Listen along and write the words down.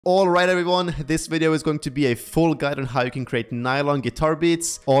Alright everyone, this video is going to be a full guide on how you can create nylon guitar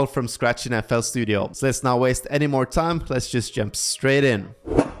beats all from scratch in FL Studio. So let's not waste any more time, let's just jump straight in.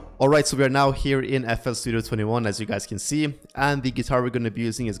 Alright, so we are now here in FL Studio 21 as you guys can see, and the guitar we're going to be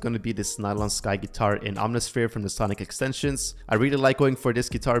using is going to be this Nylon Sky guitar in Omnisphere from the Sonic extensions. I really like going for this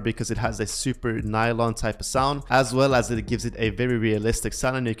guitar because it has a super nylon type of sound, as well as it gives it a very realistic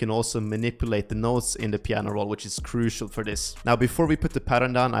sound, and you can also manipulate the notes in the piano roll, which is crucial for this. Now before we put the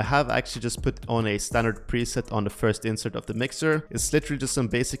pattern down, I have actually just put on a standard preset on the first insert of the mixer. It's literally just some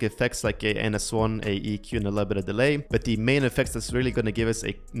basic effects like a NS1, a EQ, and a little bit of delay, but the main effects that's really going to give us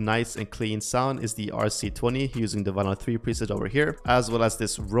a nice and clean sound is the RC20 using the Vinyl 3 preset over here, as well as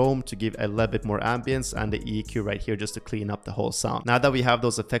this Roam to give a little bit more ambience, and the EQ right here just to clean up the whole sound. Now that we have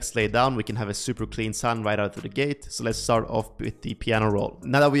those effects laid down, we can have a super clean sound right out of the gate. So let's start off with the piano roll.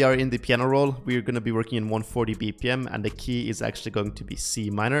 Now that we are in the piano roll, we're going to be working in 140 BPM, and the key is actually going to be C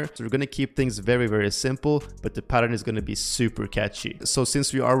minor. So we're going to keep things very simple, but the pattern is going to be super catchy. So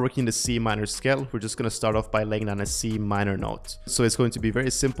since we are working the C minor scale, we're just going to start off by laying down a C minor note. So it's going to be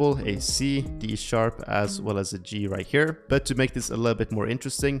very simple, a C, D sharp, as well as a G right here. But to make this a little bit more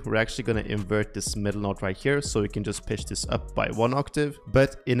interesting, we're actually going to invert this middle note right here, so we can just pitch this up by 1 octave.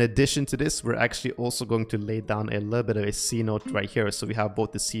 But in addition to this, we're actually also going to lay down a little bit of a C note right here, so we have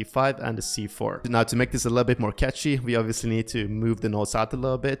both the C5 and the C4. Now to make this a little bit more catchy, we obviously need to move the notes out a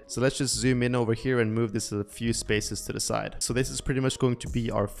little bit. So let's just zoom in over here and move this a few spaces to the side. So this is pretty much going to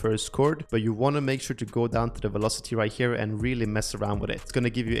be our first chord, but you want to make sure to go down to the velocity right here and really mess around with it. It's going to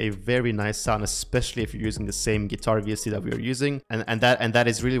give you a very nice sound, especially if you're using the same guitar VST that we are using, and that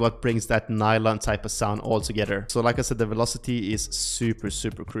is really what brings that nylon type of sound all together. So like I said, the velocity is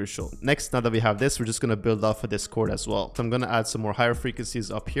super crucial. Next, now that we have this, we're just going to build off of this chord as well. So I'm going to add some more higher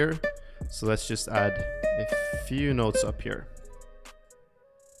frequencies up here. So let's just add a few notes up here.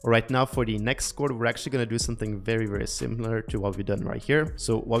 Alright, now for the next chord, we're actually going to do something very similar to what we've done right here.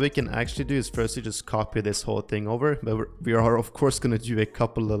 So what we can actually do is firstly just copy this whole thing over, but we are of course going to do a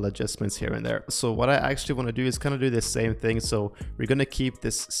couple little adjustments here and there. So what I actually want to do is kind of do the same thing. So we're going to keep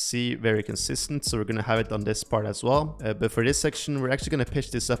this C very consistent, so we're going to have it on this part as well. But for this section, we're actually going to pitch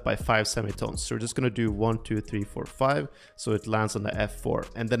this up by 5 semitones. So we're just going to do 1, 2, 3, 4, 5, so it lands on the F4.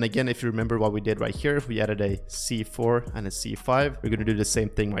 And then again, if you remember what we did right here, we added a C4 and a C5. We're going to do the same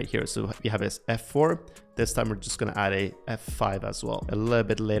thing right here. So we have a F4. This time we're just going to add a F5 as well, a little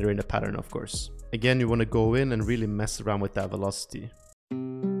bit later in the pattern, of course. Again, you want to go in and really mess around with that velocity.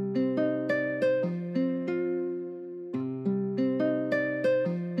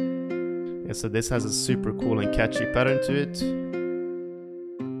 Yeah, so this has a super cool and catchy pattern to it.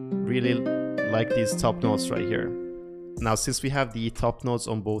 Really like these top notes right here. Now, since we have the top notes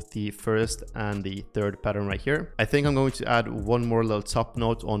on both the first and the third pattern right here, I think I'm going to add one more little top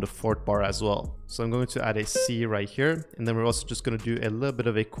note on the fourth bar as well. So I'm going to add a C right here, and then we're also just going to do a little bit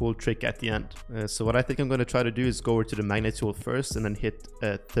of a cool trick at the end. So what I think I'm going to try to do is go over to the magnet tool first and then hit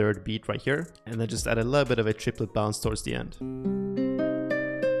a third beat right here, and then just add a little bit of a triplet bounce towards the end.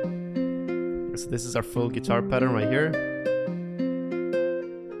 So this is our full guitar pattern right here.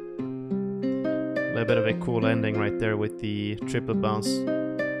 A bit of a cool ending right there with the triple bounce.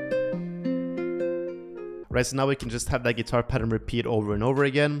 Right, so now we can just have that guitar pattern repeat over and over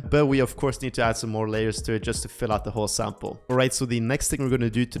again, but we of course need to add some more layers to it just to fill out the whole sample. Alright, so the next thing we're going to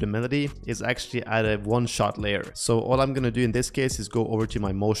do to the melody is actually add a one-shot layer. So all I'm going to do in this case is go over to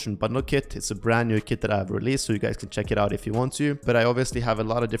my Motion Bundle kit. It's a brand new kit that I have released, so you guys can check it out if you want to, but I obviously have a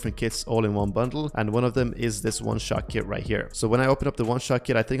lot of different kits all in one bundle, and one of them is this one-shot kit right here. So when I open up the one-shot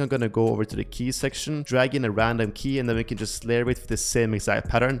kit, I think I'm going to go over to the key section, drag in a random key, and then we can just layer it with the same exact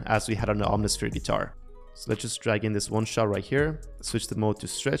pattern as we had on the Omnisphere guitar. So let's just drag in this one shot right here, switch the mode to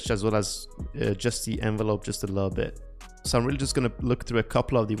stretch, as well as adjust the envelope just a little bit. So I'm really just going to look through a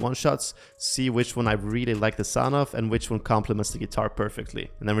couple of the one shots, see which one I really like the sound of and which one complements the guitar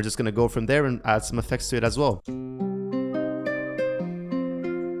perfectly. And then we're just going to go from there and add some effects to it as well.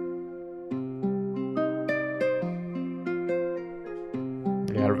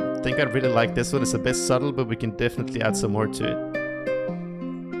 Yeah, I think I really like this one. It's a bit subtle, but we can definitely add some more to it.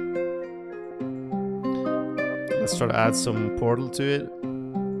 Let's try to add some portal to it.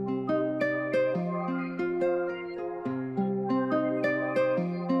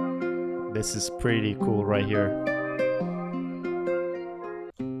 This is pretty cool right here.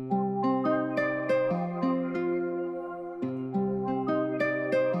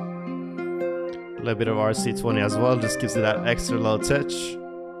 A little bit of RC20 as well, just gives it that extra little touch.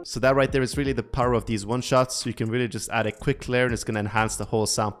 So that right there is really the power of these one shots. So you can really just add a quick layer and it's going to enhance the whole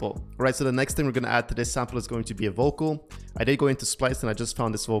sample. Alright, so the next thing we're going to add to this sample is going to be a vocal. I did go into Splice and I just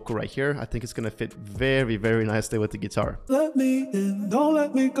found this vocal right here. I think it's going to fit very, very nicely with the guitar. Let me in, don't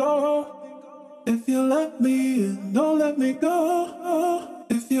let me go. If you let me in, don't let me go.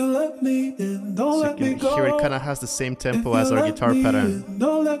 If you let me in, don't let me go. Here it kind of has the same tempo as our guitar pattern.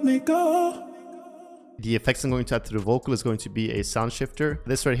 Don't let me go. The effects I'm going to add to the vocal is going to be a sound shifter.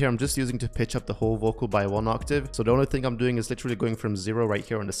 This right here I'm just using to pitch up the whole vocal by 1 octave. So the only thing I'm doing is literally going from 0 right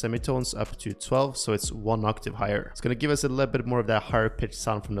here on the semitones up to 12, so it's 1 octave higher. It's going to give us a little bit more of that higher pitched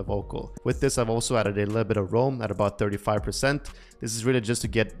sound from the vocal. With this I've also added a little bit of roam at about 35%. This is really just to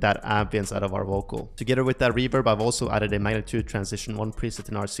get that ambience out of our vocal. Together with that reverb, I've also added a magnitude transition 1 preset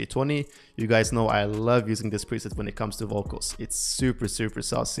in RC20. You guys know I love using this preset when it comes to vocals. It's super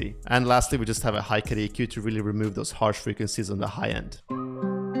saucy. And lastly, we just have a high cut EQ to really remove those harsh frequencies on the high end.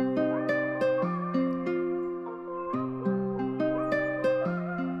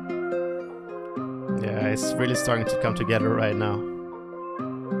 Yeah, it's really starting to come together right now.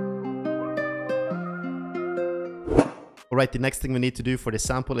 Alright, the next thing we need to do for this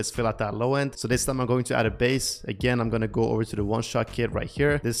sample is fill out that low end. So this time I'm going to add a bass. Again, I'm going to go over to the one shot kit right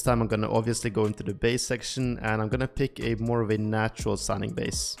here. This time I'm going to obviously go into the bass section and I'm going to pick a more of a natural sounding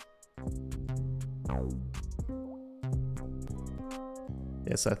bass.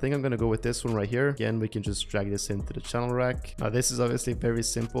 Yes, I think I'm going to go with this one right here. Again, we can just drag this into the channel rack. Now this is obviously very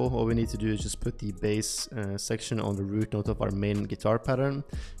simple. All we need to do is just put the bass section on the root note of our main guitar pattern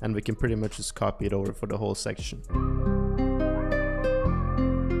and we can pretty much just copy it over for the whole section.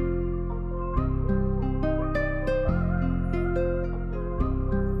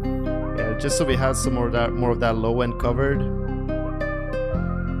 Just so we have some more of that low end covered.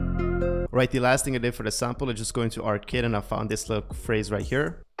 Right, the last thing I did for the sample is just going to Arcade and I found this little phrase right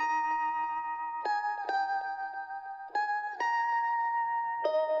here.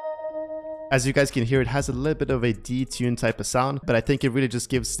 As you guys can hear, it has a little bit of a detune type of sound, but I think it really just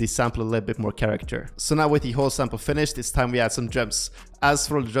gives the sample a little bit more character. So now with the whole sample finished, it's time we add some drums. As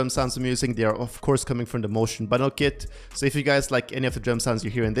for the drum sounds I'm using, they are of course coming from the Motion Bundle kit. So if you guys like any of the drum sounds you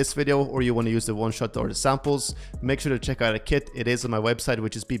hear in this video, or you want to use the one shot or the samples, make sure to check out a kit. It is on my website,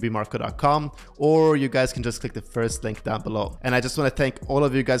 which is BBMarko.com, or you guys can just click the first link down below. And I just want to thank all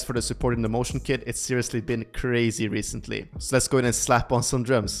of you guys for the support in the Motion kit. It's seriously been crazy recently. So let's go in and slap on some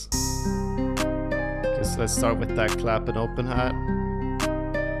drums. So let's start with that clap and open hat.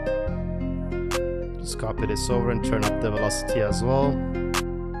 Just copy this over and turn up the velocity as well.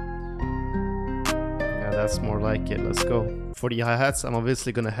 Yeah, that's more like it. Let's go. For the hi-hats, I'm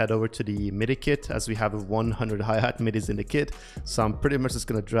obviously going to head over to the MIDI kit as we have 100 hi-hat MIDIs in the kit. So I'm pretty much just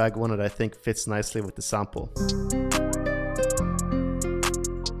going to drag one that I think fits nicely with the sample.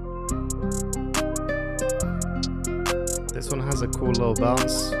 This one has a cool low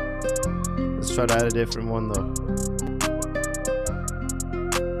bounce. Let's try to add a different one though.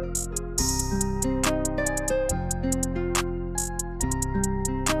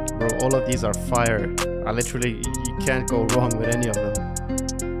 Bro, all of these are fire. You can't go wrong with any of them.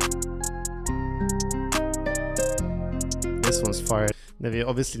 This one's fire. Now we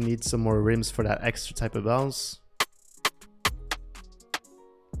obviously need some more rims for that extra type of bounce.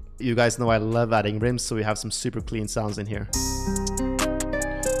 You guys know I love adding rims, so we have some super clean sounds in here.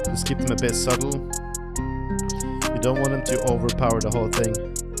 Just keep them a bit subtle. You don't want them to overpower the whole thing.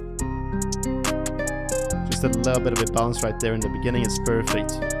 Just a little bit of a bounce right there in the beginning is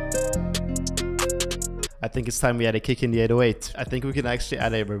perfect. I think it's time we add a kick in the 808. I think we can actually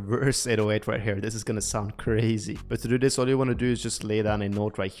add a reverse 808 right here. This is gonna sound crazy. But to do this, all you want to do is just lay down a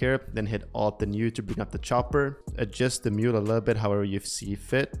note right here, then hit Alt and U to bring up the chopper. Adjust the mute a little bit however you see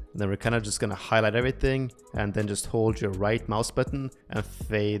fit. And then we're kind of just gonna highlight everything and then just hold your right mouse button and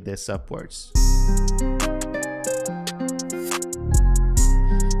fade this upwards.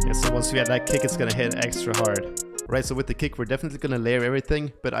 Yeah, so once we add that kick, it's gonna hit extra hard. Right, so with the kick, we're definitely going to layer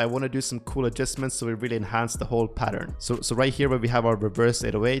everything, but I want to do some cool adjustments so we really enhance the whole pattern. So right here where we have our reverse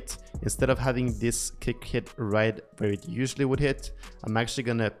 808, instead of having this kick hit right where it usually would hit, I'm actually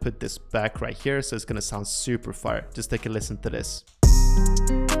going to put this back right here, so it's going to sound super fire. Just take a listen to this.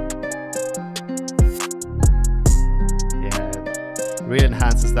 Yeah, really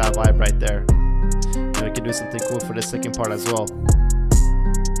enhances that vibe right there. And we can do something cool for the second part as well.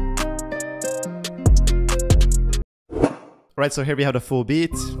 Right, so here we have the full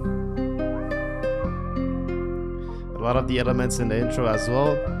beat. A lot of the elements in the intro as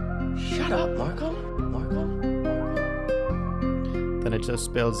well. Shut up, Marko. Then it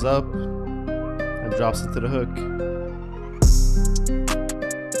just builds up and drops into the hook.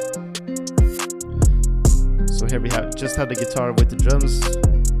 So here we just have the guitar with the drums.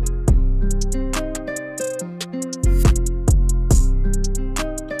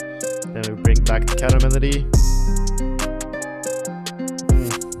 Then we bring back the counter melody.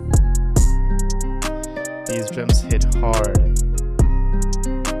 These drums hit hard.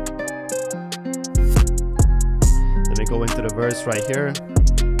 Then we go into the verse right here.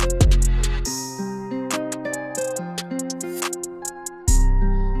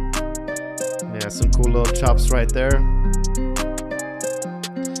 Yeah, some cool little chops right there.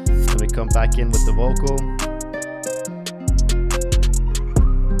 Then we come back in with the vocal.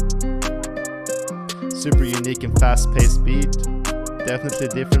 Super unique and fast-paced beat. Definitely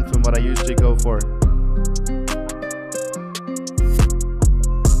different from what I usually go for.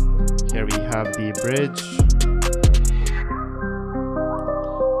 Here we have the bridge.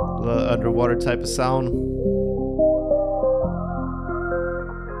 A little underwater type of sound.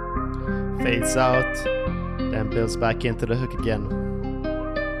 Fades out, then builds back into the hook again.